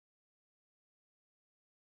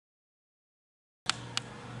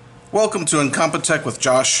Welcome to Incompetech with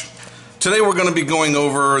Josh. Today we're going to be going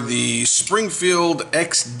over the Springfield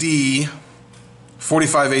XD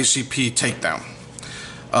 45 ACP takedown.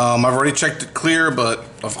 I've already checked it clear, but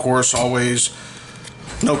of course always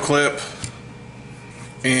no clip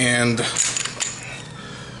and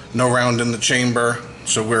no round in the chamber,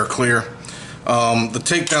 so we're clear. The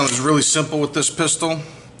takedown is really simple with this pistol.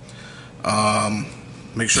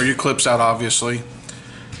 Make sure your clip's out, obviously.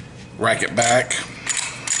 Rack it back.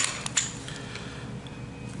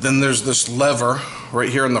 Then there's this lever right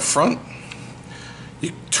here in the front.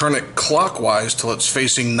 You turn it clockwise till it's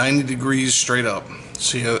facing 90 degrees straight up.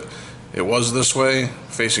 See, it was this way,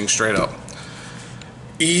 facing straight up.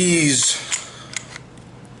 Ease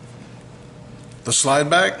the slide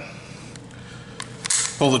back.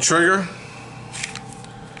 Pull the trigger.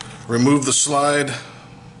 Remove the slide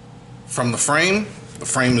from the frame. The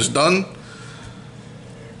frame is done.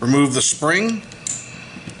 Remove the spring.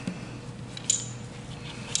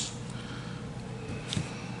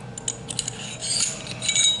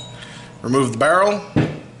 Remove the barrel.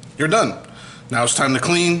 You're done. Now it's time to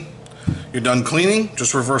clean. You're done cleaning,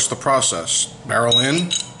 just reverse the process. Barrel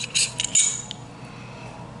in.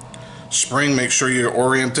 Spring, make sure you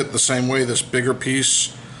orient it the same way. This bigger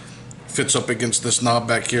piece fits up against this knob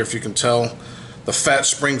back here, if you can tell. The fat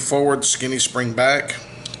spring forward, skinny spring back.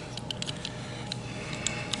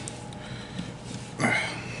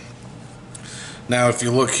 Now if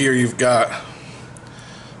you look here, you've got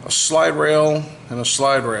a slide rail and a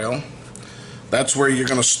slide rail. That's where you're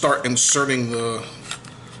going to start inserting the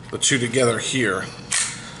two together here.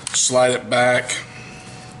 Slide it back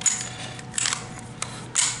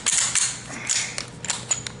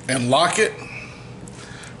and lock it.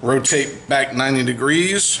 Rotate back 90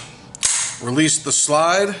 degrees. Release the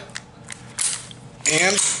slide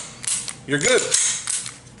and you're good.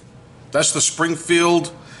 That's the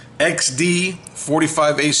Springfield XD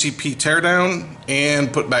 45 ACP teardown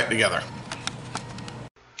and put back together.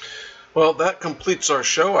 Well, that completes our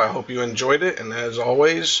show. I hope you enjoyed it, and as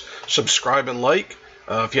always, subscribe and like.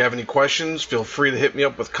 If you have any questions, feel free to hit me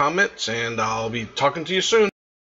up with comments, and I'll be talking to you soon.